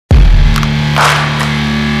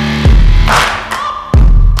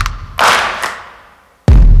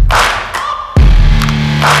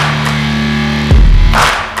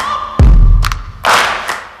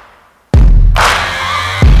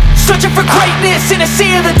darkness in a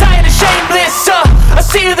sea of the dying and shameless, a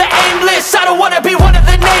sea of the aimless. I don't wanna be one of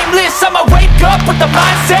the nameless. I'ma wake up with the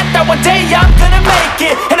mindset that one day I'm gonna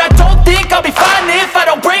make it. And I don't think I'll be fine if I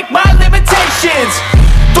don't break my limitations.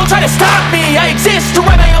 Don't try to stop me, I exist to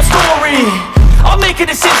write my own story. I'll make a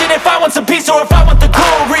decision if I want some peace or if I want the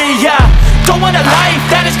glory. Yeah, don't want a life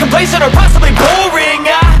that is complacent or possibly boring.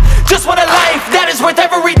 I just want a life that is worth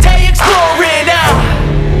every day exploring.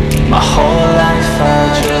 My whole life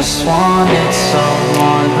I just wanted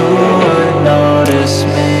someone who would notice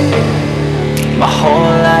me. My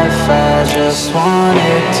whole life I just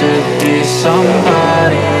wanted to be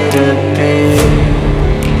somebody to be.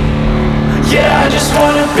 Yeah, I just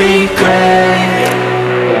wanna be great.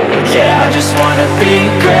 Yeah, I just wanna be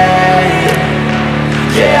great.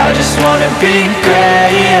 Yeah, I just wanna be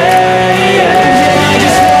great. Yeah, I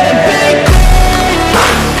just wanna be great.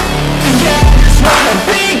 Yeah, I just wanna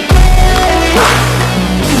be great.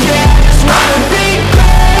 Yeah, I just wanna be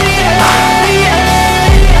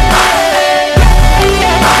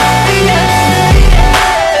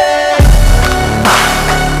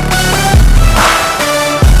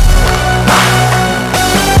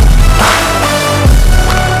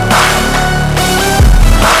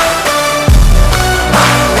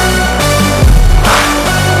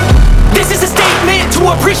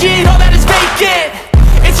appreciate all that is vacant.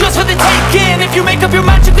 It's yours for the taking. If you make up your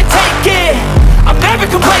mind, you can take it. I'm never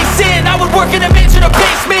complacent. I would work in a mansion or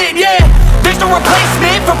basement. Yeah, there's no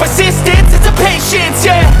replacement for persistence. It's a patience.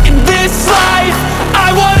 Yeah, in this life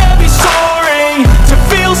I wanna be soaring, to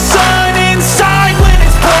feel sun inside when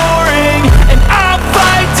it's pouring. And I'll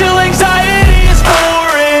fight till anxiety is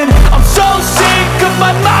boring. I'm so sick of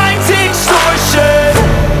my mind's extortion.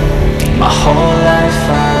 My whole life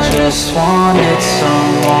I just wanted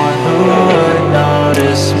someone who would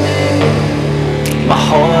notice me. My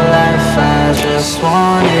whole life I just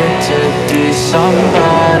wanted to be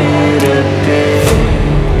somebody to be.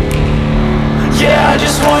 Yeah, I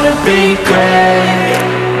just wanna be great.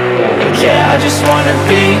 Yeah, I just wanna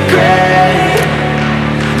be great.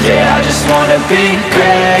 Yeah, I just wanna be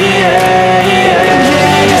great.